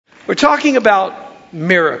We're talking about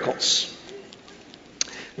miracles.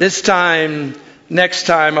 Next time,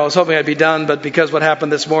 I was hoping I'd be done, but because what happened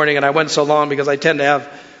this morning, and I went so long because I tend to have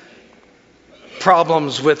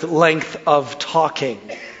problems with length of talking.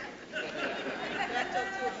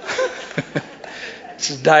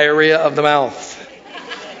 This is diarrhea of the mouth.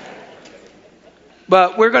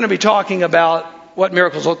 But we're going to be talking about what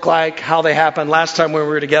miracles look like, how they happen. Last time when we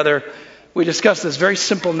were together, we discussed this very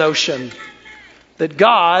simple notion that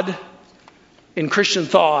God, in Christian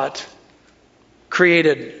thought,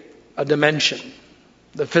 created a dimension,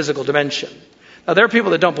 the physical dimension. Now, there are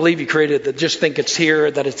people that don't believe He created it, that just think it's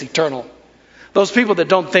here, that it's eternal. Those people that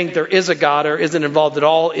don't think there is a God or isn't involved at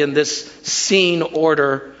all in this seen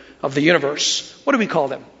order of the universe, what do we call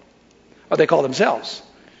them? Or they call themselves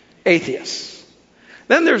atheists.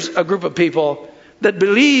 Then there's a group of people that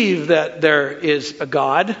believe that there is a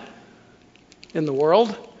God in the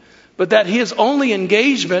world, but that His only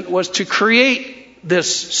engagement was to create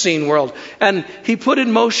this seen world. And He put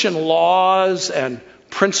in motion laws and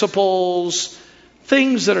principles,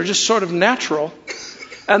 things that are just sort of natural,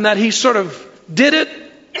 and that He sort of did it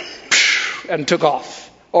and took off,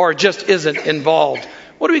 or just isn't involved.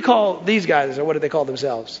 What do we call these guys, or what do they call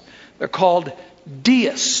themselves? They're called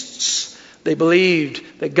deists. They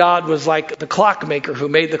believed that God was like the clockmaker who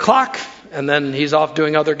made the clock, and then He's off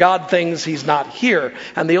doing other God things. He's not here.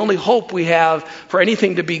 And the only hope we have for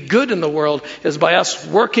anything to be good in the world is by us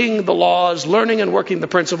working the laws, learning and working the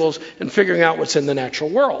principles, and figuring out what's in the natural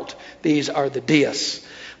world. These are the deists.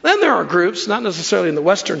 Then there are groups, not necessarily in the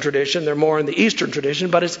Western tradition, they're more in the Eastern tradition,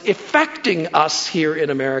 but it's affecting us here in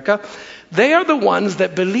America. They are the ones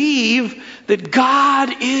that believe that God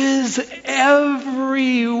is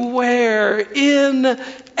everywhere, in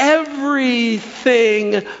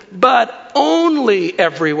everything, but only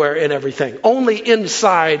everywhere in everything, only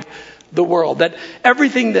inside the world. That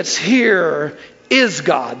everything that's here is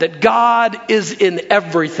God, that God is in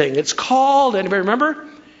everything. It's called, anybody remember?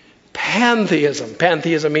 Pantheism.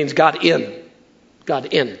 Pantheism means God in. God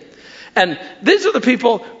in. And these are the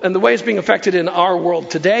people, and the way it's being affected in our world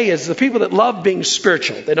today is the people that love being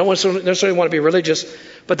spiritual. They don't necessarily want to be religious,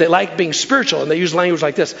 but they like being spiritual. And they use language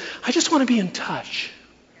like this. I just want to be in touch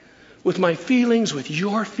with my feelings, with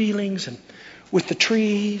your feelings, and with the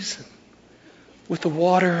trees, and with the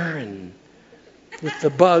water, and with the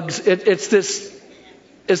bugs. It's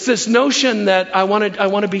this notion that I want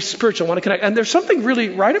to be spiritual, I want to connect. And there's something really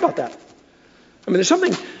right about that. I mean, there's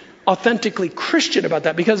something authentically Christian about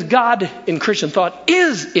that, because God in Christian thought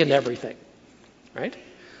is in everything, right?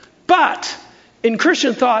 But in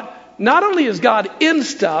Christian thought, not only is God in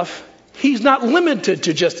stuff, He's not limited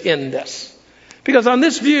to just in this. Because on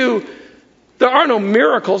this view, there are no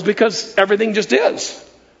miracles because everything just is.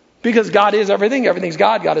 Because God is everything, everything's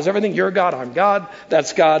God, God is everything, you're God, I'm God,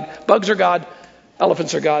 that's God, bugs are God,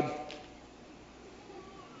 elephants are God,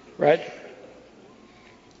 right?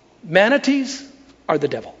 Manatees are the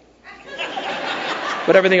devil.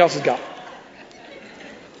 But everything else is God.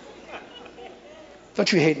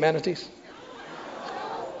 Don't you hate manatees?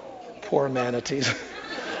 Poor manatees.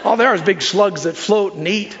 All they are is big slugs that float and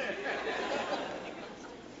eat.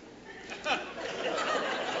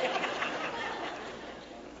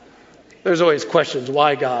 There's always questions.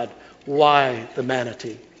 Why God? Why the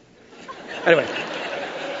manatee? Anyway,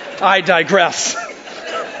 I digress.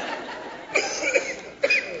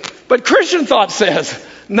 But Christian thought says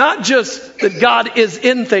not just that God is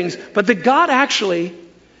in things, but that God actually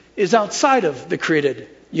is outside of the created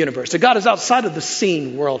universe. That God is outside of the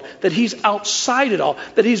seen world. That He's outside it all.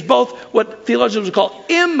 That He's both what theologians would call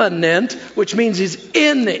immanent, which means He's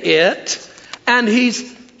in it, and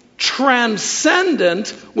He's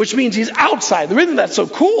transcendent, which means He's outside. The reason that's so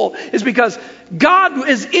cool is because God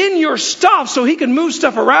is in your stuff so He can move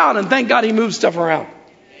stuff around, and thank God He moves stuff around.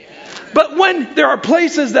 But when there are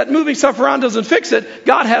places that moving stuff around doesn't fix it,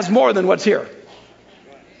 God has more than what's here.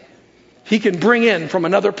 He can bring in from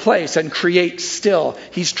another place and create still.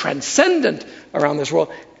 He's transcendent around this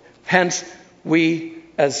world. Hence, we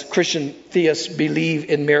as Christian theists believe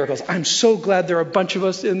in miracles. I'm so glad there are a bunch of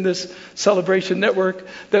us in this celebration network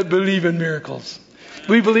that believe in miracles.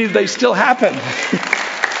 We believe they still happen.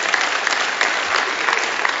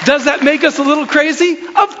 Does that make us a little crazy?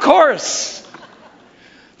 Of course.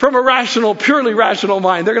 From a purely rational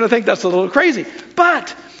mind, they're going to think that's a little crazy.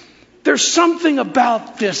 But there's something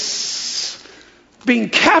about this being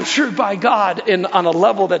captured by God on a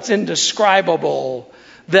level that's indescribable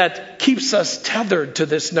that keeps us tethered to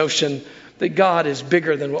this notion that God is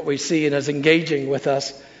bigger than what we see and is engaging with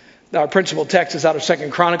us. Our principal text is out of 2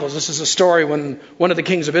 Chronicles. This is a story when one of the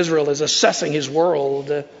kings of Israel is assessing his world.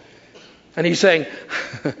 And he's saying,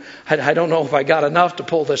 I don't know if I got enough to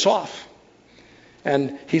pull this off.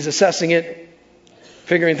 And he's assessing it,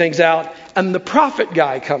 figuring things out. And the prophet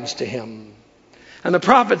guy comes to him. And the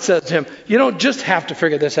prophet says to him, you don't just have to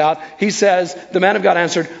figure this out. He says, the man of God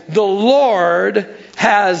answered, the Lord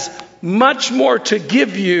has much more to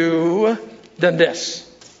give you than this.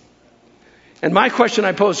 And my question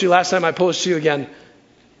I posed to you last time, I posed to you again.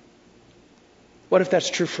 What if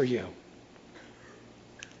that's true for you?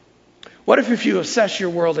 What if you assess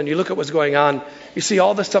your world and you look at what's going on, you see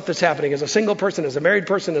all the stuff that's happening as a single person, as a married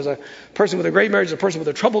person, as a person with a great marriage, as a person with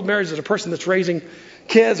a troubled marriage, as a person that's raising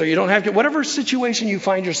kids, or you don't have kids, whatever situation you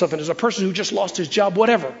find yourself in, as a person who just lost his job,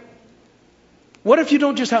 whatever. What if you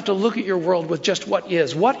don't just have to look at your world with just what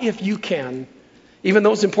is? What if you can, even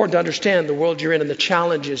though it's important to understand the world you're in and the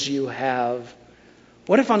challenges you have,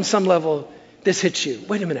 what if on some level this hits you?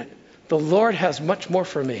 Wait a minute. The Lord has much more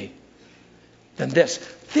for me than this.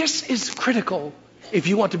 This is critical if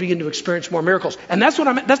you want to begin to experience more miracles. And that's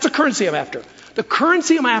the currency I'm after. The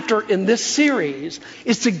currency I'm after in this series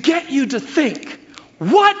is to get you to think,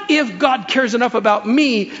 what if God cares enough about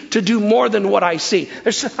me to do more than what I see?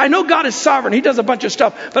 I know God is sovereign. He does a bunch of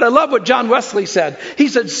stuff. But I love what John Wesley said. He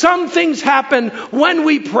said, some things happen when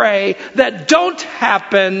we pray that don't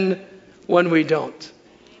happen when we don't.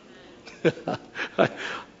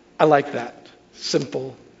 I like that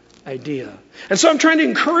simple idea. And so I'm trying to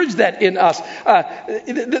encourage that in us.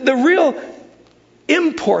 The real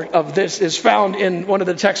import of this is found in one of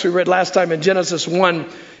the texts we read last time in Genesis 1.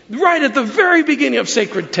 Right at the very beginning of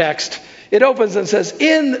sacred text, it opens and says,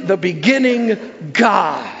 in the beginning,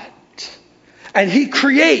 God. And he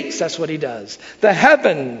creates, that's what he does, the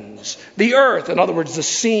heavens, the earth, in other words, the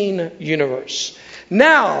seen universe.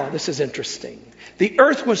 Now, this is interesting. The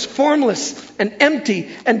earth was formless and empty,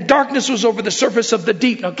 and darkness was over the surface of the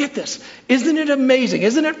deep. Now get this. Isn't it amazing?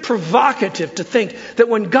 Isn't it provocative to think that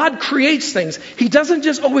when God creates things, he doesn't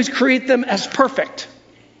just always create them as perfect?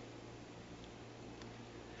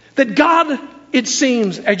 That God, it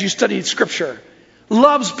seems, as you study Scripture,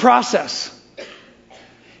 loves process.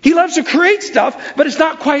 He loves to create stuff, but it's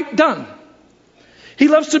not quite done. He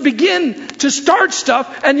loves to begin to start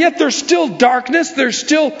stuff, and yet there's still darkness, there's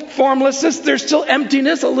still formlessness, there's still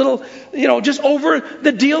emptiness, a little, just over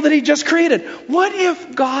the deal that he just created. What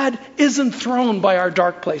if God isn't thrown by our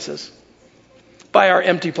dark places, by our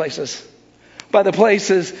empty places, by the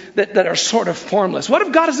places that are sort of formless? What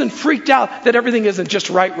if God isn't freaked out that everything isn't just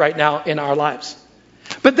right now in our lives?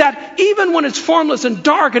 But that even when it's formless and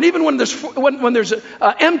dark, and even when there's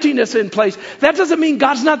emptiness in place, that doesn't mean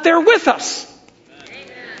God's not there with us.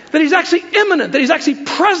 That he's actually immanent, that he's actually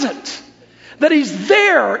present, that he's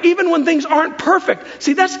there even when things aren't perfect.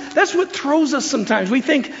 See, that's what throws us sometimes. We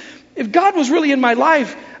think, if God was really in my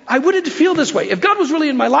life, I wouldn't feel this way. If God was really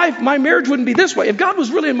in my life, my marriage wouldn't be this way. If God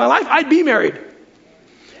was really in my life, I'd be married.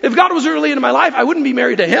 If God was really in my life, I wouldn't be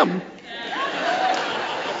married to him.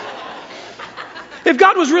 If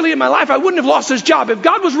God was really in my life, I wouldn't have lost his job. If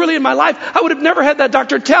God was really in my life, I would have never had that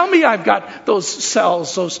doctor tell me I've got those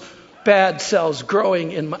cells, those bad cells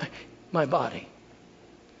growing in my body.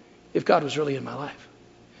 If God was really in my life.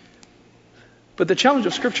 But the challenge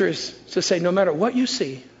of Scripture is to say, no matter what you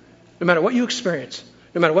see, no matter what you experience,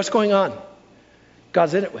 no matter what's going on,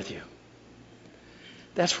 God's in it with you.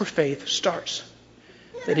 That's where faith starts.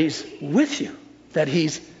 That he's with you. That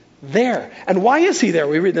he's there. And why is he there?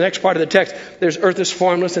 We read the next part of the text. There's earth is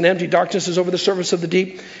formless and empty. Darkness is over the surface of the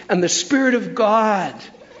deep. And the Spirit of God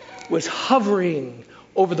was hovering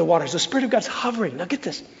over the waters. The Spirit of God's hovering. Now get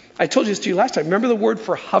this. I told you this to you last time. Remember the word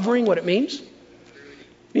for hovering, what it means?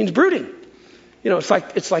 It means brooding. It's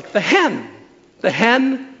like the hen. The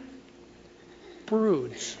hen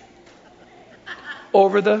broods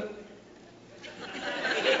over the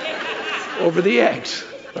eggs,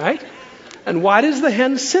 right? And why does the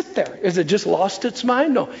hen sit there? Is it just lost its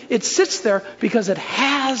mind? No. It sits there because it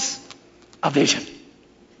has a vision.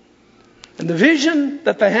 And the vision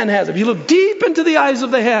that the hen has, if you look deep into the eyes of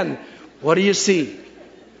the hen, what do you see?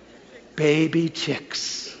 Baby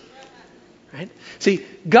chicks. Right? See,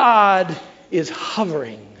 God is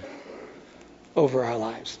hovering over our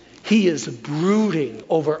lives. He is brooding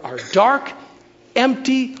over our dark,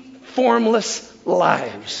 empty, formless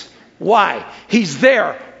lives. Why? He's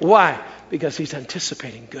there. Why? Because he's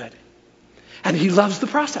anticipating good. And he loves the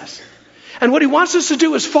process. And what he wants us to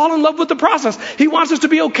do is fall in love with the process. He wants us to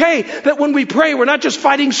be okay that when we pray, we're not just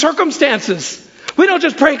fighting circumstances. We don't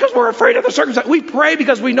just pray because we're afraid of the circumstances. We pray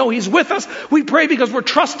because we know he's with us. We pray because we're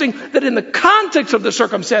trusting that in the context of the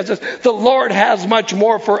circumstances, the Lord has much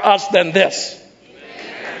more for us than this.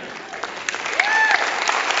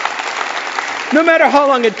 No matter how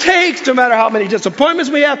long it takes, no matter how many disappointments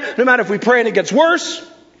we have, no matter if we pray and it gets worse.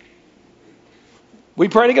 We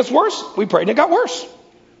pray and it gets worse. We prayed and it got worse.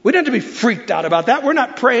 We don't have to be freaked out about that. We're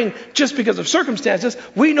not praying just because of circumstances.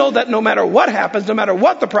 We know that no matter what happens, no matter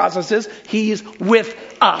what the process is, He's with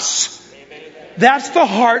us. That's the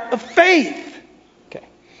heart of faith. Okay.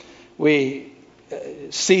 We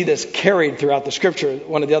see this carried throughout the Scripture.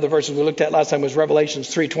 One of the other verses we looked at last time was Revelation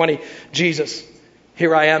 3:20. Jesus,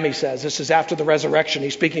 here I am, He says. This is after the resurrection.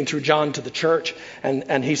 He's speaking through John to the church.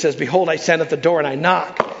 And He says, behold, I stand at the door and I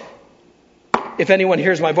knock. If anyone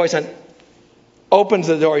hears my voice and opens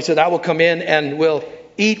the door, He said, I will come in and will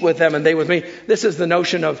eat with them and they with me. This is the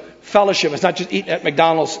notion of fellowship. It's not just eating at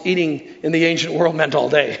McDonald's. Eating in the ancient world meant all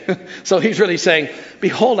day. So He's really saying,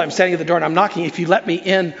 behold, I'm standing at the door and I'm knocking. If you let me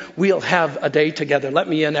in, we'll have a day together. Let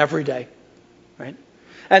me in every day. Right?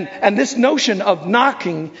 And this notion of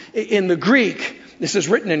knocking in the Greek, this is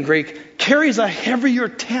written in Greek, carries a heavier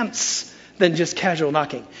tense than just casual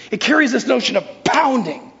knocking. It carries this notion of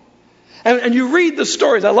pounding. And you read the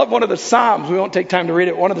stories. I love one of the Psalms. We won't take time to read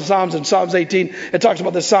it. One of the Psalms in Psalms 18, it talks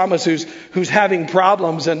about the psalmist who's having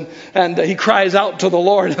problems and he cries out to the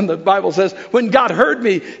Lord. And the Bible says, when God heard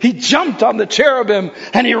me, He jumped on the cherubim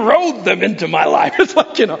and He rode them into my life. It's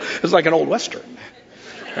like, it's like an old Western,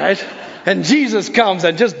 right? And Jesus comes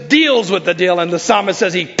and just deals with the deal. And the psalmist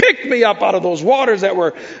says, He picked me up out of those waters that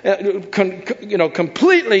were,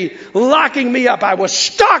 completely locking me up. I was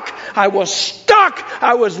stuck. I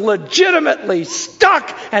was legitimately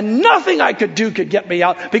stuck. And nothing I could do could get me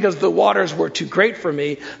out because the waters were too great for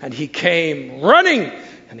me. And He came running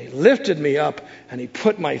and He lifted me up and He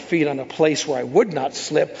put my feet on a place where I would not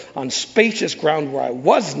slip, on spacious ground where I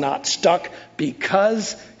was not stuck,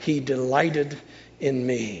 because He delighted in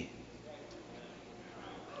me.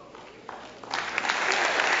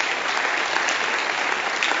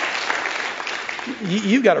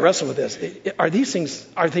 You've got to wrestle with this. Are these things,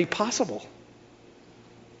 are they possible?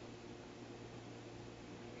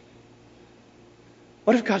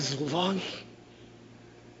 What if God's longing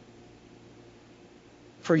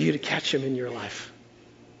for you to catch Him in your life?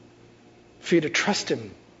 For you to trust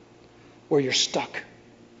Him where you're stuck?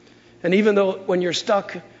 And even though when you're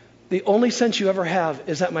stuck, the only sense you ever have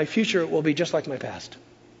is that my future will be just like my past.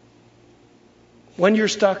 When you're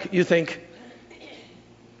stuck, you think,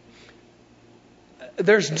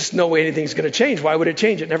 there's just no way anything's going to change. Why would it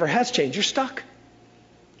change? It never has changed. You're stuck.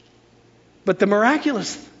 But the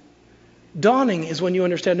miraculous dawning is when you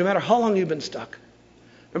understand no matter how long you've been stuck,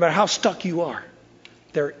 no matter how stuck you are,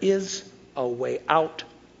 there is a way out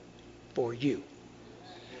for you.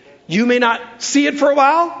 You may not see it for a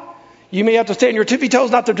while. You may have to stay on your tippy toes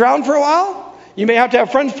not to drown for a while. You may have to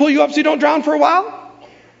have friends pull you up so you don't drown for a while.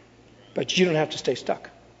 But you don't have to stay stuck.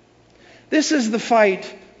 This is the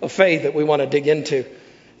fight of faith that we want to dig into.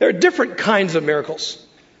 There are different kinds of miracles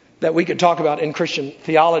that we could talk about in Christian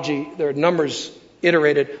theology. There are numbers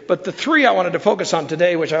iterated. But the three I wanted to focus on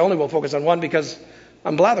today, which I only will focus on one because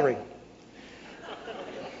I'm blathering,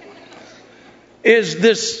 is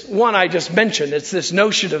this one I just mentioned. It's this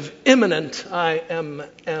notion of imminent,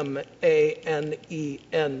 I-M-M-A-N-E-N-T,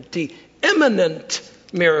 imminent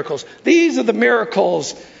miracles. These are the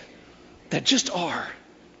miracles that just are.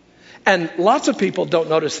 And lots of people don't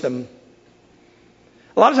notice them.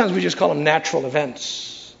 A lot of times we just call them natural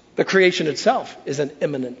events. The creation itself is an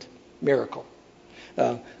imminent miracle.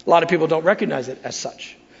 A lot of people don't recognize it as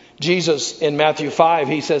such. Jesus in Matthew 5,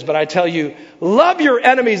 He says, but I tell you, love your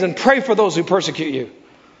enemies and pray for those who persecute you.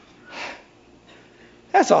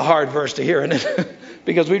 That's a hard verse to hear, isn't it?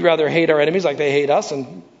 Because we'd rather hate our enemies like they hate us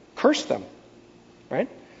and curse them, right?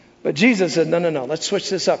 But Jesus said, no, let's switch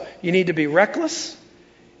this up. You need to be reckless.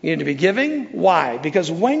 You need to be giving. Why?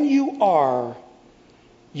 Because when you are,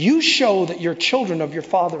 you show that you're children of your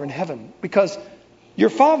Father in heaven. Because your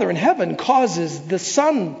Father in heaven causes the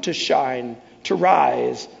sun to shine, to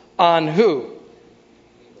rise on who?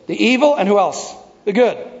 The evil and who else? The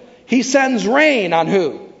good. He sends rain on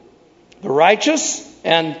who? The righteous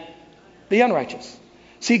and the unrighteous.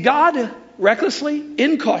 See, God recklessly,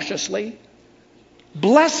 incautiously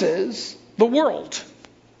blesses the world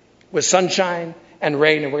with sunshine and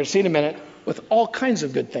rain, and we're going to see in a minute, with all kinds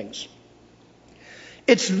of good things.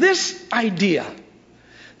 It's this idea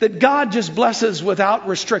that God just blesses without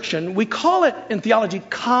restriction. We call it in theology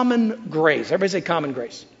common grace. Everybody say common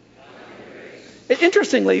grace.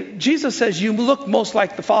 Interestingly, Jesus says you look most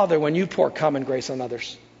like the Father when you pour common grace on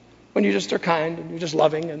others. When you just are kind and you're just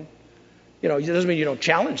loving, and it doesn't mean you don't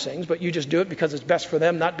challenge things, but you just do it because it's best for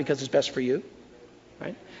them, not because it's best for you.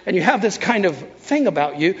 Right? And you have this kind of thing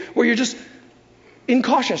about you where you're just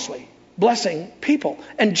incautiously blessing people.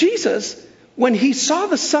 And Jesus when he saw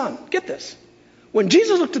the sun, get this, when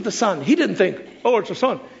Jesus looked at the sun, he didn't think, oh, it's the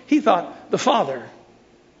sun. He thought, the Father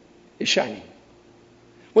is shining.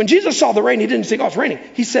 When Jesus saw the rain, he didn't think, oh, it's raining.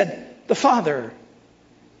 He said, the Father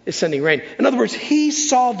is sending rain. In other words, he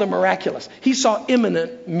saw the miraculous. He saw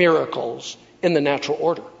imminent miracles in the natural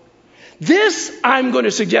order. This, I'm going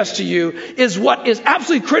to suggest to you, is what is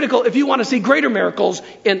absolutely critical if you want to see greater miracles.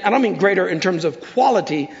 I don't mean greater in terms of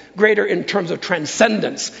quality, greater in terms of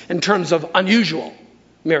transcendence, in terms of unusual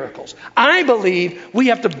miracles. I believe we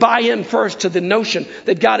have to buy in first to the notion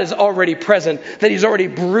that God is already present, that he's already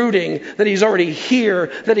brooding, that he's already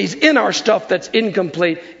here, that he's in our stuff that's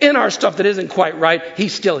incomplete, in our stuff that isn't quite right.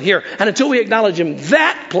 He's still here. And until we acknowledge him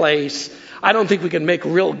that place, I don't think we can make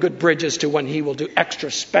real good bridges to when he will do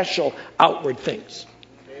extra special outward things.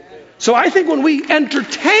 So I think when we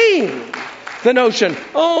entertain the notion,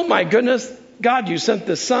 oh my goodness, God, you sent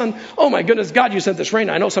the sun. Oh my goodness, God, you sent this rain.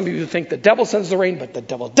 I know some of you think the devil sends the rain, but the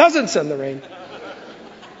devil doesn't send the rain.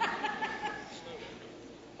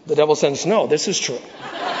 The devil sends snow. This is true.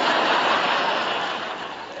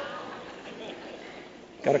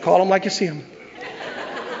 Got to call him like you see him.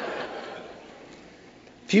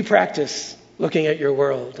 If you practice looking at your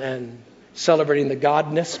world and celebrating the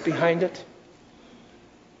godness behind it,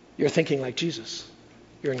 you're thinking like Jesus.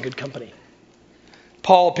 You're in good company.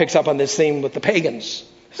 Paul picks up on this theme with the pagans.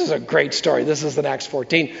 This is a great story. This is in Acts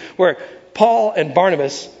 14, where Paul and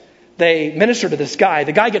Barnabas, they minister to this guy.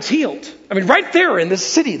 The guy gets healed. I mean, right there in this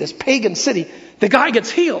city, this pagan city, the guy gets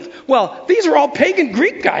healed. Well, these are all pagan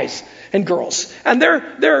Greek guys and girls. And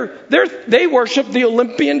they worship the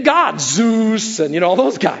Olympian gods, Zeus and, all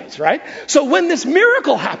those guys, right? So when this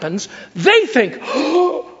miracle happens, they think,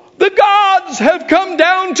 oh, the gods have come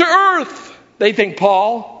down to earth. They think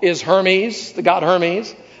Paul is Hermes, the god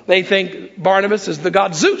Hermes. They think Barnabas is the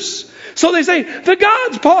god Zeus. So they say, the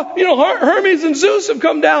gods, Paul, Hermes and Zeus have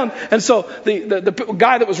come down. And so the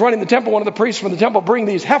guy that was running the temple, one of the priests from the temple, bring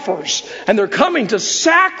these heifers. And they're coming to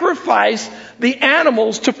sacrifice the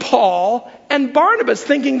animals to Paul and Barnabas,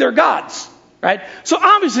 thinking they're gods. Right? So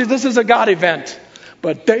obviously this is a God event.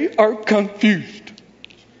 But they are confused.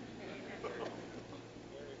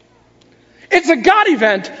 It's a God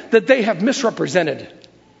event that they have misrepresented.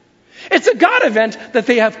 It's a God event that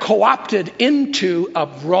they have co-opted into a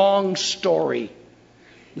wrong story.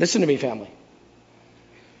 Listen to me, family.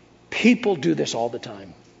 People do this all the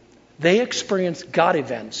time. They experience God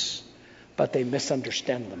events, but they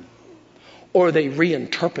misunderstand them. Or they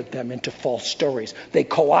reinterpret them into false stories. They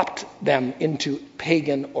co-opt them into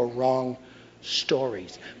pagan or wrong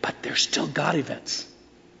stories. But they're still God events.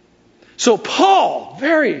 So Paul,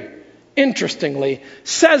 very interestingly,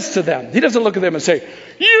 says to them, he doesn't look at them and say,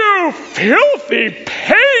 you filthy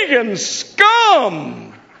pagan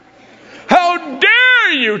scum! How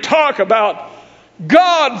dare you talk about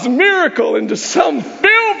God's miracle into some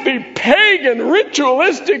filthy pagan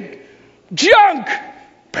ritualistic junk?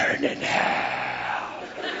 Burn in hell.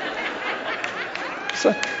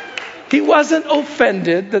 So he wasn't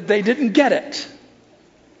offended that they didn't get it.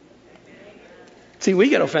 See, we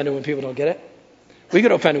get offended when people don't get it. We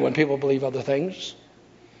get offended when people believe other things.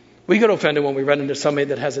 We get offended when we run into somebody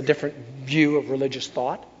that has a different view of religious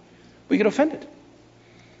thought. We get offended.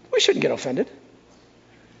 We shouldn't get offended.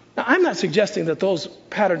 Now, I'm not suggesting that those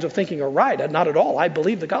patterns of thinking are right. Not at all. I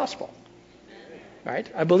believe the gospel. Right?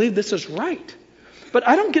 I believe this is right. But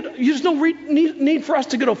there's no need for us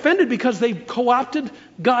to get offended because they co-opted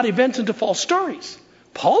God events into false stories.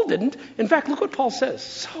 Paul didn't. In fact, look what Paul says.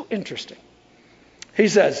 So interesting. He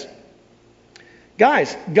says,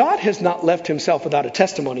 guys, God has not left himself without a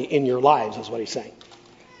testimony in your lives, is what he's saying.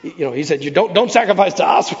 He said, you don't sacrifice to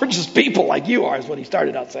us. We're just people like you are, is what he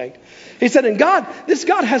started out saying. He said, this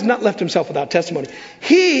God has not left himself without testimony.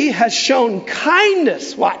 He has shown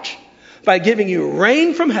kindness, watch, by giving you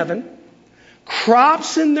rain from heaven,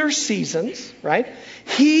 crops in their seasons, right?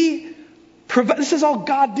 This is all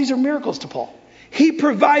God. These are miracles to Paul. He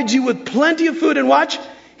provides you with plenty of food, and watch,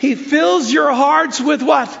 he fills your hearts with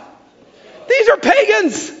what? These are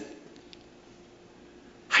pagans.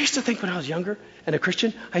 I used to think when I was younger and a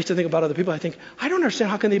Christian, I used to think about other people. I think, I don't understand.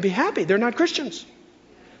 How can they be happy? They're not Christians.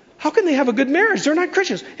 How can they have a good marriage? They're not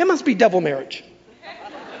Christians. It must be devil marriage.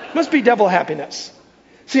 It must be devil happiness.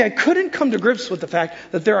 See, I couldn't come to grips with the fact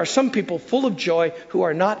that there are some people full of joy who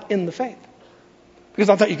are not in the faith. Because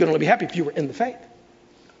I thought you could only be happy if you were in the faith.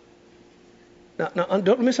 Now,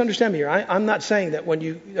 don't misunderstand me here. I'm not saying that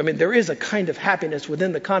there is a kind of happiness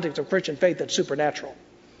within the context of Christian faith that's supernatural.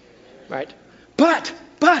 Right? But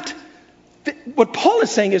what Paul is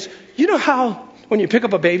saying is, you know how when you pick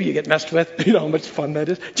up a baby you get messed with? You know how much fun that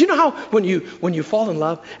is? Do you know how when you fall in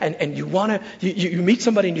love and you meet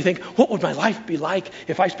somebody and you think, what would my life be like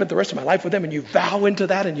if I spent the rest of my life with them, and you vow into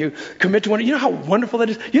that and you commit to one? You know how wonderful that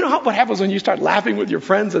is? You know what happens when you start laughing with your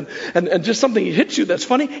friends and just something hits you that's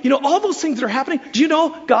funny? You know, all those things that are happening. Do you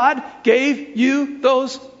know God gave you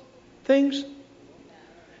those things? Do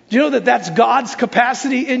you know that that's God's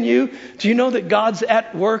capacity in you? Do you know that God's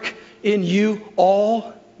at work in you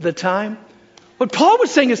all the time? What Paul was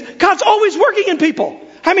saying is God's always working in people.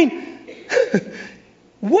 I mean,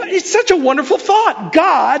 it's such a wonderful thought.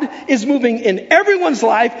 God is moving in everyone's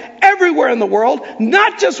life, everywhere in the world,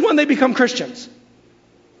 not just when they become Christians.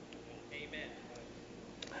 Amen.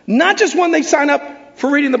 Not just when they sign up for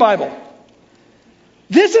reading the Bible.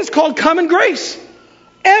 This is called common grace.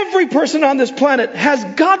 Every person on this planet has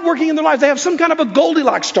God working in their life. They have some kind of a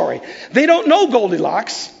Goldilocks story. They don't know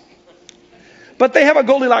Goldilocks, but they have a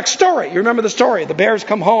Goldilocks story. You remember the story. The bears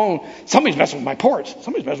come home. Somebody's messing with my porch.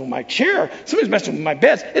 Somebody's messing with my chair. Somebody's messing with my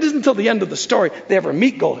beds. It isn't until the end of the story they ever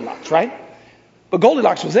meet Goldilocks, right? But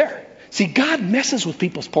Goldilocks was there. See, God messes with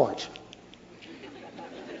people's porch.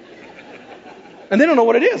 And they don't know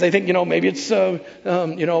what it is. They think, maybe it's,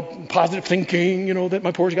 positive thinking, that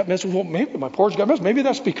my porch got messed with. Well, maybe my porch got messed. Maybe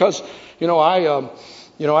that's because,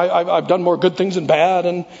 I've done more good things than bad,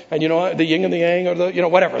 and the yin and the yang, or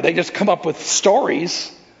whatever. They just come up with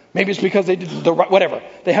stories. Maybe it's because they did whatever.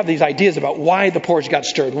 They have these ideas about why the porch got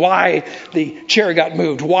stirred, why the chair got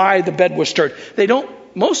moved, why the bed was stirred.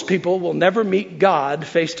 Most people will never meet God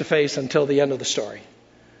face to face until the end of the story,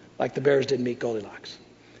 like the bears didn't meet Goldilocks.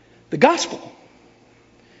 The gospel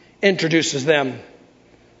introduces them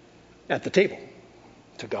at the table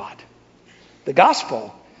to God. The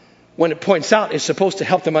gospel, when it points out, is supposed to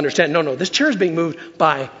help them understand, no, this chair is being moved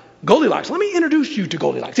by Goldilocks. Let me introduce you to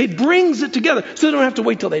Goldilocks. It brings it together so they don't have to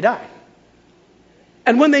wait till they die.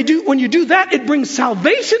 And when you do that, it brings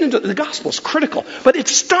salvation into the gospel. Is critical. But it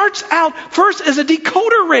starts out first as a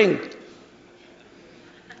decoder ring.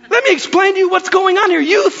 Let me explain to you what's going on here.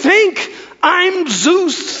 You think I'm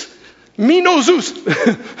Zeus. Me no Zeus.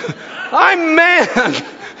 I'm man.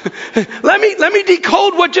 Let me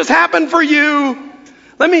decode what just happened for you.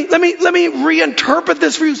 Let me reinterpret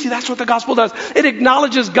this for you. See, that's what the gospel does. It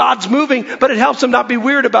acknowledges God's moving, but it helps them not be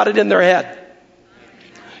weird about it in their head.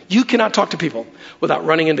 You cannot talk to people without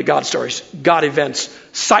running into God stories, God events,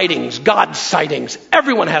 sightings, God sightings.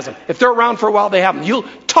 Everyone has them. If they're around for a while, they have them. You'll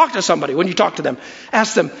talk to somebody when you talk to them.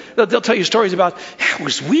 Ask them. They'll tell you stories about, it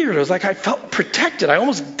was weird. It was like I felt protected. I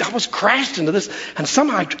was crashed into this, and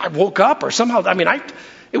somehow I woke up, or somehow,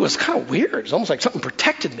 it was kind of weird. It was almost like something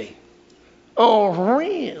protected me. Oh,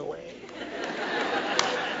 really?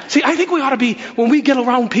 See, I think we ought to be, when we get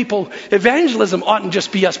around people, evangelism oughtn't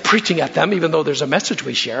just be us preaching at them, even though there's a message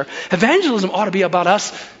we share. Evangelism ought to be about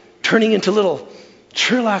us turning into little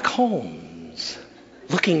Sherlock Holmes,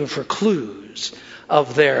 looking for clues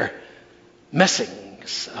of their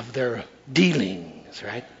messings, of their dealings,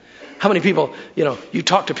 right? How many people, you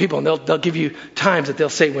talk to people and they'll give you times that they'll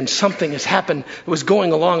say when something has happened, it was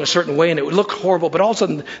going along a certain way and it would look horrible, but all of a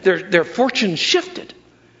sudden their fortune shifted.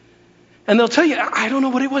 And they'll tell you, I don't know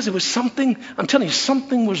what it was. It was something, I'm telling you,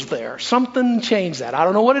 something was there. Something changed that. I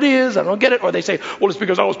don't know what it is. I don't get it. Or they say, well, it's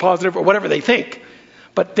because I was positive, or whatever they think.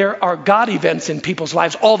 But there are God events in people's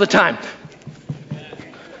lives all the time.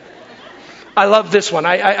 I love this one.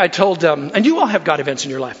 I told, and you all have God events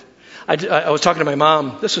in your life. I was talking to my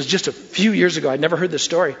mom. This was just a few years ago. I'd never heard this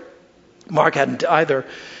story. Mark hadn't either.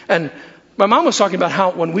 And my mom was talking about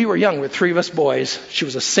how when we were young, with three of us boys, she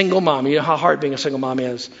was a single mom. You know how hard being a single mom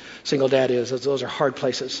is, single dad is. Those are hard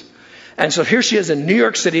places. And so here she is in New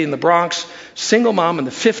York City, in the Bronx, single mom in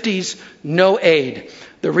the 50s, no aid.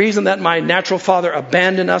 The reason that my natural father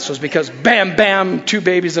abandoned us was because bam, bam, 2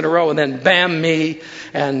 babies in a row, and then bam, me,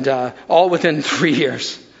 and all within 3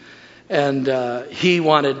 years. And he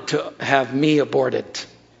wanted to have me aborted.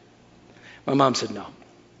 My mom said no.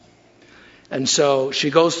 And so she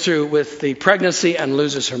goes through with the pregnancy and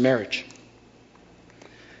loses her marriage.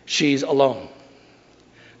 She's alone.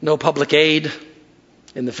 No public aid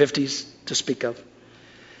in the 50s to speak of.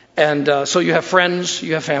 And so you have friends,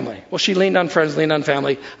 you have family. Well, she leaned on friends, leaned on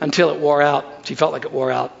family until it wore out. She felt like it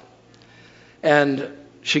wore out. And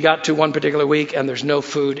she got to one particular week and there's no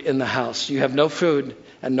food in the house. You have no food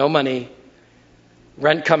and no money.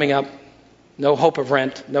 Rent coming up. No hope of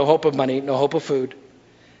rent, no hope of money, no hope of food.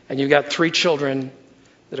 And you've got 3 children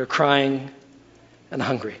that are crying and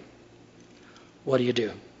hungry. What do you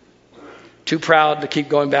do? Too proud to keep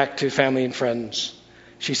going back to family and friends.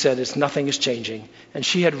 She said, nothing is changing. And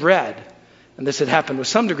she had read, and this had happened with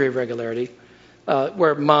some degree of regularity,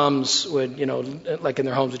 where moms would, like in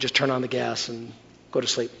their homes, would just turn on the gas and go to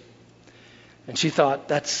sleep. And she thought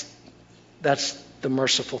that's the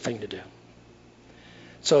merciful thing to do.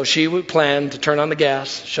 So she would plan to turn on the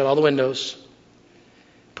gas, shut all the windows,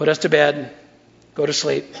 put us to bed, go to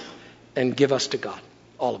sleep, and give us to God,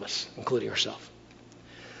 all of us, including herself.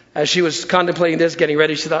 As she was contemplating this, getting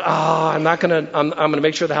ready, she thought, I'm going to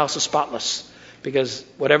make sure the house is spotless, because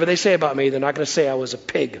whatever they say about me, they're not going to say I was a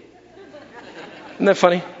pig. Isn't that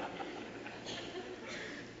funny?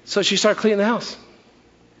 So she started cleaning the house,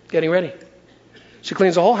 getting ready. She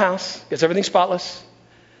cleans the whole house, gets everything spotless.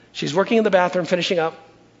 She's working in the bathroom, finishing up.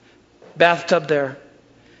 Bathtub there.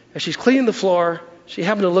 As she's cleaning the floor, she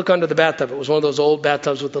happened to look under the bathtub. It was one of those old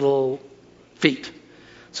bathtubs with the little feet.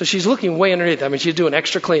 So she's looking way underneath. I mean, she's doing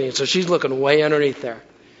extra cleaning, so she's looking way underneath there.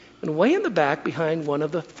 And way in the back, behind one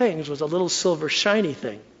of the things, was a little silver shiny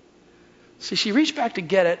thing. So she reached back to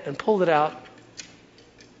get it and pulled it out.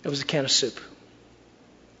 It was a can of soup.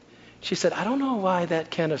 She said, I don't know why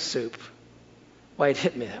that can of soup, why it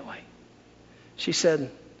hit me that way. She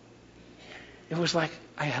said, it was like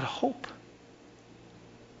I had hope.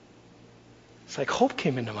 It's like hope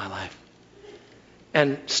came into my life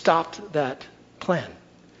and stopped that plan.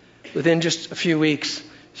 Within just a few weeks,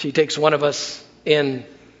 she takes one of us in,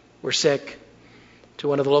 we're sick, to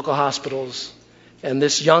one of the local hospitals. And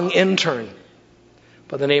this young intern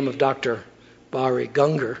by the name of Dr. Bari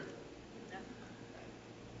Gunger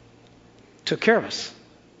took care of us.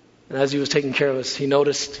 And as he was taking care of us, he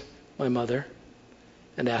noticed my mother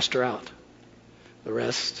and asked her out. The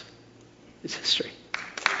rest is history.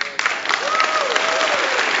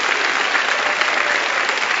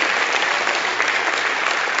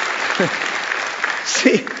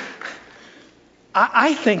 See,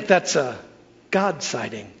 I think that's a God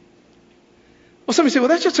sighting. Well, somebody say, well,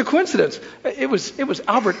 that's just a coincidence. It was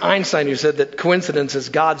Albert Einstein who said that coincidence is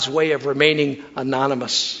God's way of remaining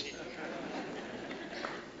anonymous.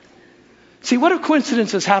 See, what if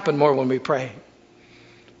coincidences happen more when we pray?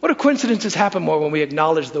 What if coincidences happen more when we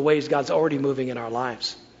acknowledge the ways God's already moving in our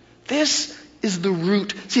lives? This is the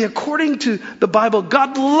root. See, according to the Bible,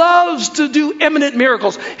 God loves to do eminent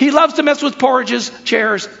miracles. He loves to mess with porridges,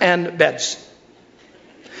 chairs, and beds.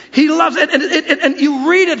 He loves it. And you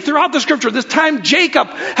read it throughout the scripture. This time Jacob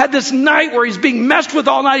had this night where he's being messed with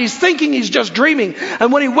all night. He's thinking he's just dreaming.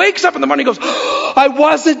 And when he wakes up in the morning, he goes, I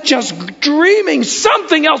wasn't just dreaming.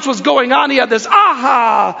 Something else was going on. He had this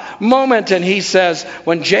aha moment. And he says,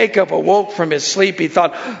 when Jacob awoke from his sleep, he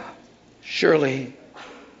thought, surely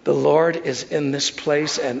the Lord is in this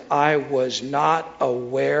place and I was not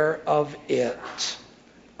aware of it.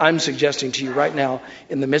 I'm suggesting to you right now,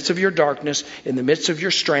 in the midst of your darkness, in the midst of your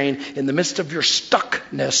strain, in the midst of your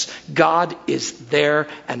stuckness, God is there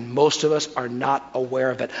and most of us are not aware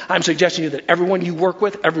of it. I'm suggesting to you that everyone you work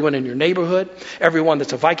with, everyone in your neighborhood, everyone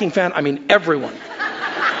that's a Viking fan, I mean everyone.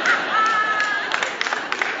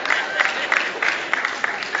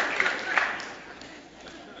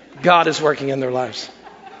 God is working in their lives.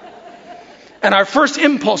 And our first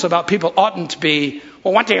impulse about people oughtn't to be,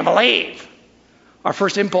 well, what do you believe? Our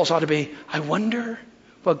first impulse ought to be, I wonder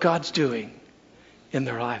what God's doing in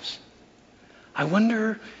their lives. I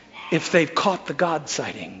wonder if they've caught the God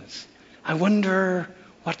sightings. I wonder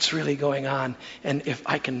what's really going on and if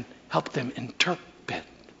I can help them interpret.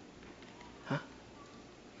 Huh?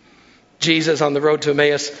 Jesus on the road to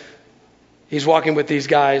Emmaus, he's walking with these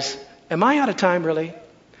guys. Am I out of time, really?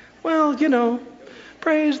 Well,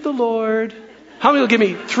 praise the Lord. How many will give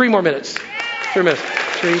me 3 more minutes? 3 minutes.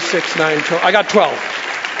 3, 6, 9, 12. I got 12.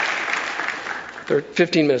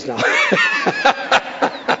 15 minutes now.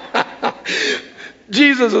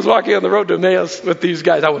 Jesus is walking on the road to Emmaus with these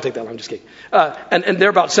guys. I won't take that long, I'm just kidding. And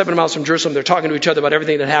they're about 7 miles from Jerusalem. They're talking to each other about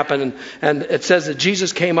everything that happened. And it says that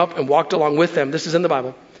Jesus came up and walked along with them. This is in the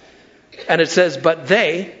Bible. And it says, but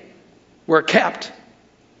they were kept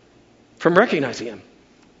from recognizing him.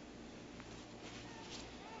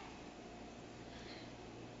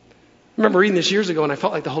 I remember reading this years ago and I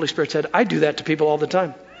felt like the Holy Spirit said, I do that to people all the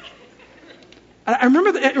time. I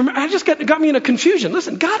remember I just got me in a confusion.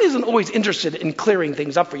 Listen, God isn't always interested in clearing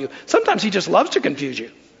things up for you. Sometimes he just loves to confuse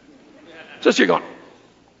you. Just you're going,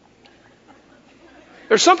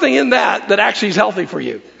 there's something in that actually is healthy for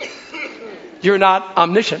you. You're not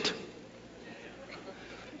omniscient.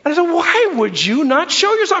 And I said, why would you not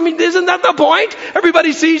show yourself? I mean, isn't that the point?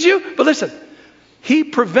 Everybody sees you. But listen, he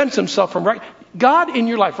prevents himself from God in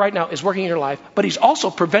your life right now is working in your life, but he's also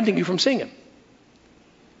preventing you from seeing him.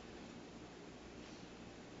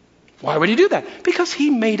 Why would he do that? Because he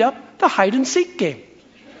made up the hide and seek game.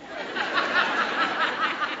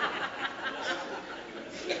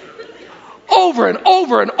 Oh, over and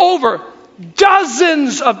over and over,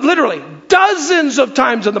 literally dozens of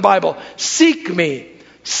times in the Bible. Seek me.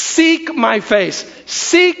 Seek my face.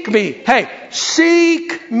 Seek me. Hey,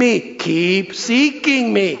 seek me. Keep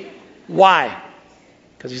seeking me. Why?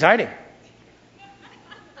 Because he's hiding.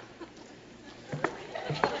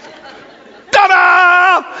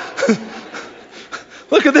 Ta-da!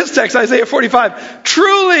 Look at this text, Isaiah 45.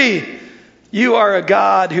 Truly, you are a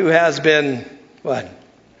God who has been, what?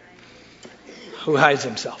 Who hides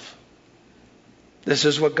himself. This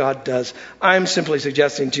is what God does. I'm simply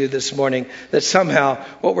suggesting to you this morning that somehow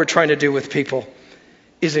what we're trying to do with people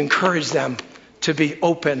is encourage them to be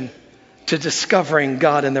open to discovering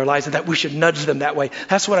God in their lives, and that we should nudge them that way.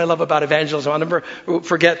 That's what I love about evangelism. I'll never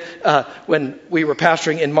forget when we were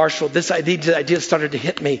pastoring in Marshall, these ideas started to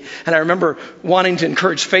hit me. And I remember wanting to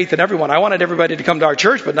encourage faith in everyone. I wanted everybody to come to our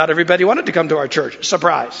church, but not everybody wanted to come to our church.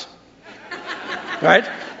 Surprise. Right?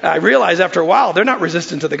 I realized after a while, they're not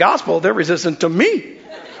resistant to the gospel. They're resistant to me.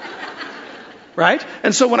 Right?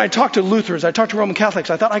 And so when I talk to Lutherans, I talk to Roman Catholics,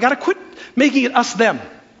 I thought, I got to quit making it us, them.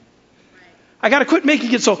 I got to quit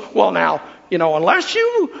making it so, well, now, unless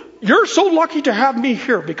you're so lucky to have me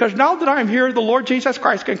here, because now that I'm here, the Lord Jesus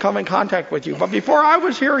Christ can come in contact with you. But before I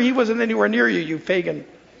was here, he wasn't anywhere near you, you pagan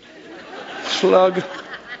slug.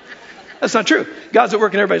 That's not true. God's at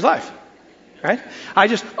work in everybody's life. Right? I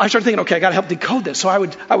started thinking, okay, I got to help decode this. So I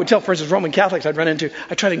would tell, for instance, Roman Catholics I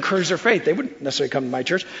try to encourage their faith. They wouldn't necessarily come to my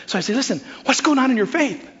church. So I say, listen, what's going on in your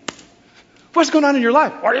faith? What's going on in your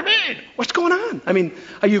life? What do you mean? What's going on? I mean,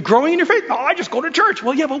 are you growing in your faith? No, I just go to church.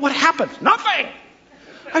 Well, yeah, but what happens? Nothing.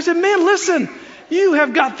 I said, man, listen, you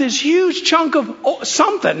have got this huge chunk of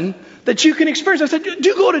something that you can experience. I said, do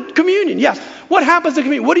you go to communion? Yes. What happens at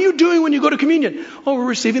communion? What are you doing when you go to communion? Oh, we're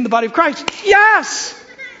receiving the body of Christ. Yes.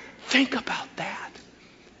 Think about that.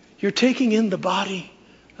 You're taking in the body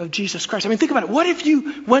of Jesus Christ. I mean, think about it. What if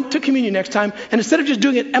you went to communion next time, and instead of just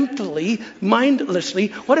doing it emptily, mindlessly,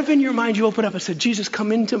 what if in your mind you open up and said, Jesus,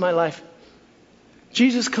 come into my life.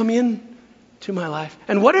 Jesus, come in to my life.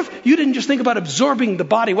 And what if you didn't just think about absorbing the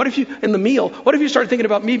body? What if you, in the meal, what if you started thinking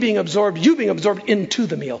about me being absorbed, you being absorbed into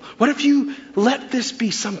the meal? What if you let this be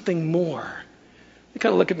something more? They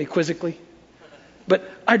kind of look at me quizzically. But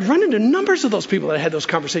I'd run into numbers of those people that I had those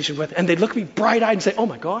conversations with, and they'd look at me bright-eyed and say, oh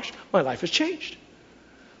my gosh, my life has changed.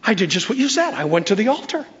 I did just what you said. I went to the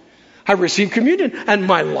altar. I received communion, and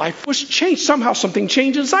my life was changed. Somehow something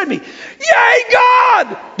changed inside me. Yay,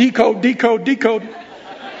 God! Decode, decode, decode.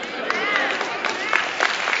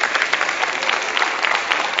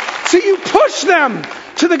 See, you push them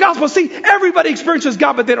to the gospel. See, everybody experiences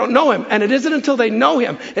God, but they don't know him. And it isn't until they know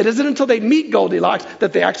him, it isn't until they meet Goldilocks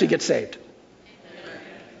that they actually get saved.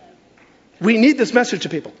 We need this message to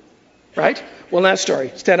people, right? One last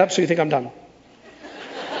story. Stand up so you think I'm done.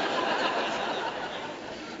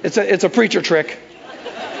 It's a preacher trick.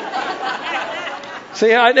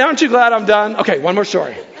 See, aren't you glad I'm done? Okay, one more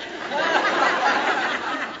story.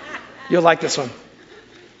 You'll like this one.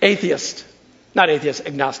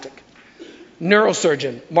 Agnostic.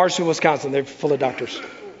 Neurosurgeon, Marshall, Wisconsin. They're full of doctors.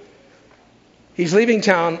 He's leaving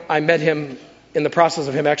town. I met him in the process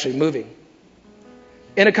of him actually moving.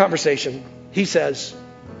 In a conversation, he says,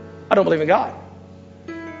 I don't believe in God.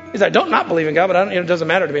 He said, I don't not believe in God, but it doesn't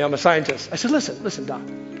matter to me. I'm a scientist. I said, listen, Doc.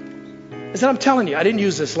 I said, I'm telling you, I didn't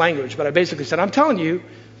use this language, but I basically said, I'm telling you,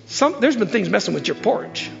 there's been things messing with your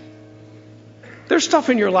porch. There's stuff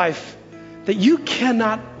in your life that you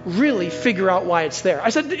cannot really figure out why it's there. I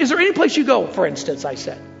said, is there any place you go, for instance, I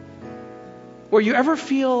said, where you ever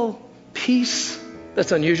feel peace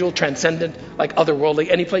that's unusual, transcendent, like otherworldly,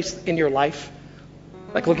 any place in your life?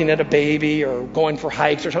 Like looking at a baby or going for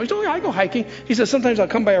hikes or something. He said, oh, yeah, I go hiking. He says, sometimes I'll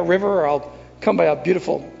come by a river or I'll come by a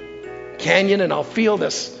beautiful canyon and I'll feel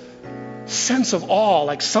this sense of awe,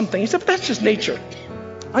 like something. He said, but that's just nature.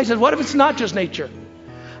 I said, what if it's not just nature?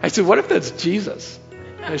 I said, what if that's Jesus?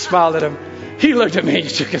 And I smiled at him. He looked at me, he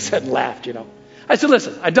shook his head and laughed, I said,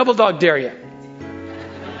 listen, I double dog dare you.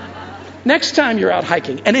 Next time you're out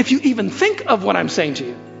hiking, and if you even think of what I'm saying to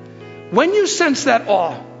you, when you sense that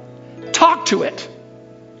awe, talk to it.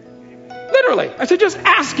 Literally. I said, just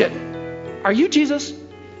ask it. Are you Jesus?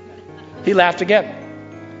 He laughed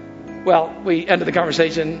again. Well, we ended the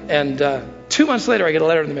conversation, and 2 months later, I get a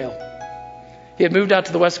letter in the mail. He had moved out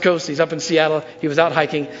to the West Coast. He's up in Seattle. He was out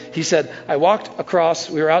hiking. He said, I walked across.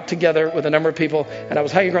 We were out together with a number of people, and I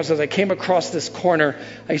was hiking across. As I came across this corner,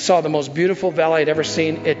 I saw the most beautiful valley I'd ever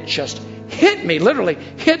seen. It just hit me, literally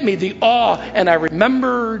hit me, the awe, and I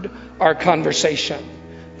remembered our conversation.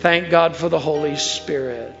 Thank God for the Holy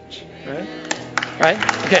Spirit. Right?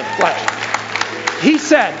 Okay, watch. He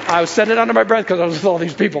said, I was sending it under my breath because I was with all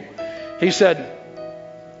these people. He said,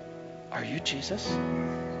 "Are you Jesus?"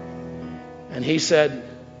 And he said,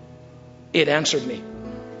 "It answered me."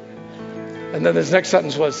 And then his next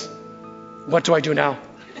sentence was, "What do I do now?"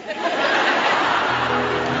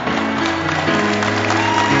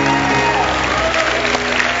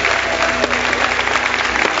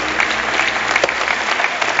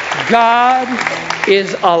 God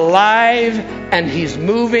is alive and he's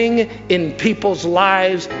moving in people's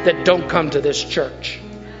lives that don't come to this church.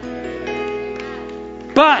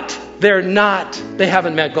 But they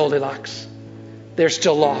haven't met Goldilocks. They're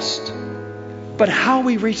still lost. But how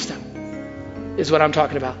we reach them is what I'm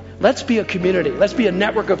talking about. Let's be a community. Let's be a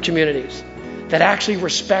network of communities that actually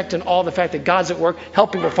respect and all the fact that God's at work,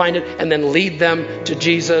 help people find it, and then lead them to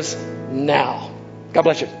Jesus now. God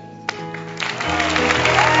bless you.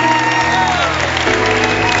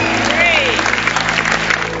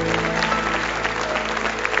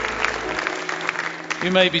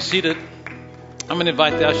 You may be seated. I'm going to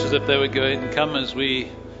invite the ushers if they would go ahead and come as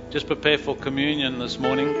we just prepare for communion this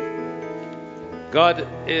morning. God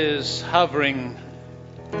is hovering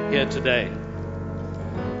here today.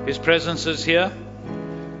 His presence is here,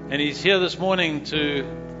 and He's here this morning to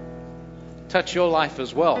touch your life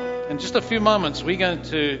as well. In just a few moments, we're going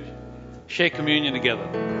to share communion together.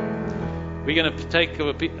 We're going to take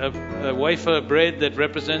a wafer of bread that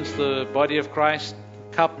represents the body of Christ,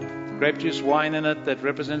 a cup, grape juice, wine in it that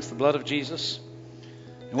represents the blood of Jesus.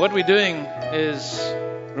 And what we're doing is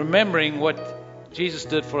remembering what Jesus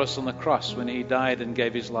did for us on the cross when He died and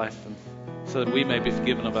gave His life so that we may be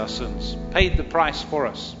forgiven of our sins. Paid the price for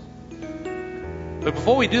us. But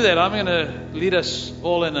before we do that, I'm going to lead us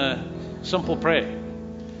all in a simple prayer.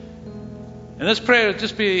 And this prayer will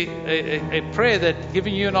just be a prayer that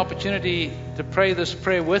giving you an opportunity to pray this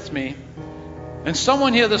prayer with me. And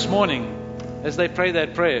someone here this morning, as they pray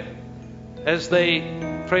that prayer, as they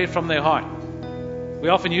pray it from their heart. We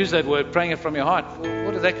often use that word, praying it from your heart.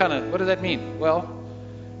 What does that mean? Well,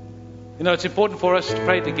 it's important for us to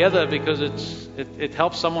pray together because it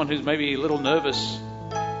helps someone who's maybe a little nervous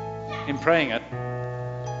in praying it.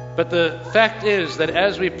 But the fact is that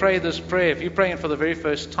as we pray this prayer, if you're praying it for the very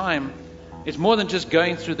first time, it's more than just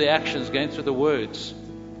going through the actions, going through the words.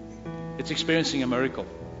 It's experiencing a miracle.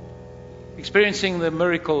 Experiencing the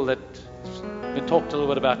miracle that we talked a little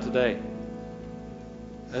bit about today.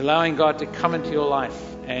 Allowing God to come into your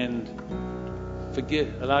life and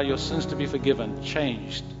allow your sins to be forgiven,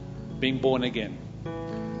 changed, being born again.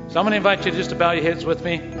 So I'm going to invite you just to bow your heads with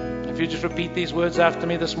me. If you just repeat these words after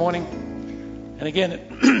me this morning. And again,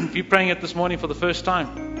 if you're praying it this morning for the first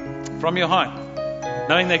time, from your heart,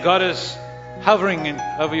 knowing that God is hovering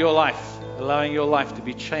over your life, allowing your life to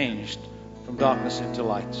be changed from darkness into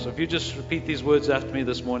light. So if you just repeat these words after me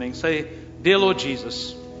this morning, say, "Dear Lord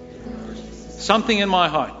Jesus, something in my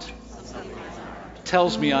heart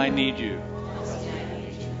tells me I need you.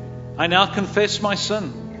 I now confess my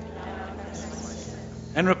sin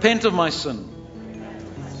and repent of my sin.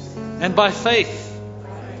 And by faith,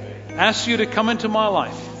 ask you to come into my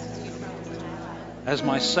life as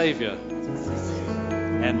my Savior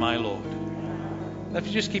and my Lord." Now, if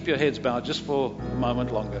you just keep your heads bowed just for a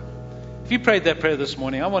moment longer. If you prayed that prayer this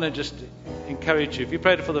morning, I want to just encourage you. If you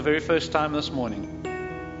prayed it for the very first time this morning,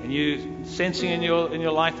 and you sensing in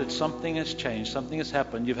your life that something has changed, something has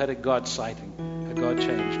happened, you've had a God sighting, a God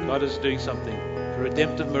change. God is doing something, a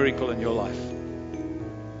redemptive miracle in your life.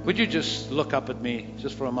 Would you just look up at me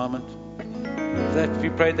just for a moment? If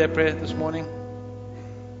you prayed that prayer this morning?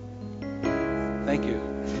 Thank you.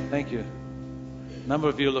 Thank you. A number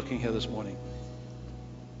of you are looking here this morning.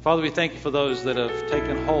 Father, we thank you for those that have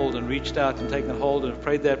taken hold and reached out and taken hold and have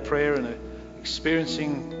prayed that prayer and are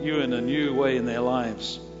experiencing you in a new way in their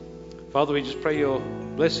lives. Father, we just pray your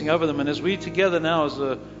blessing over them. And as we together now as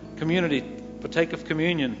a community partake of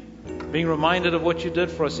communion, being reminded of what you did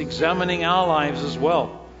for us, examining our lives as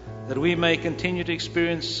well, that we may continue to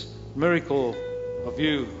experience miracle of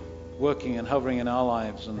you working and hovering in our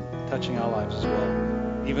lives and touching our lives as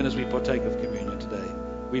well, even as we partake of communion today.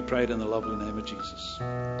 We pray it in the lovely name of Jesus.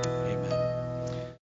 Amen.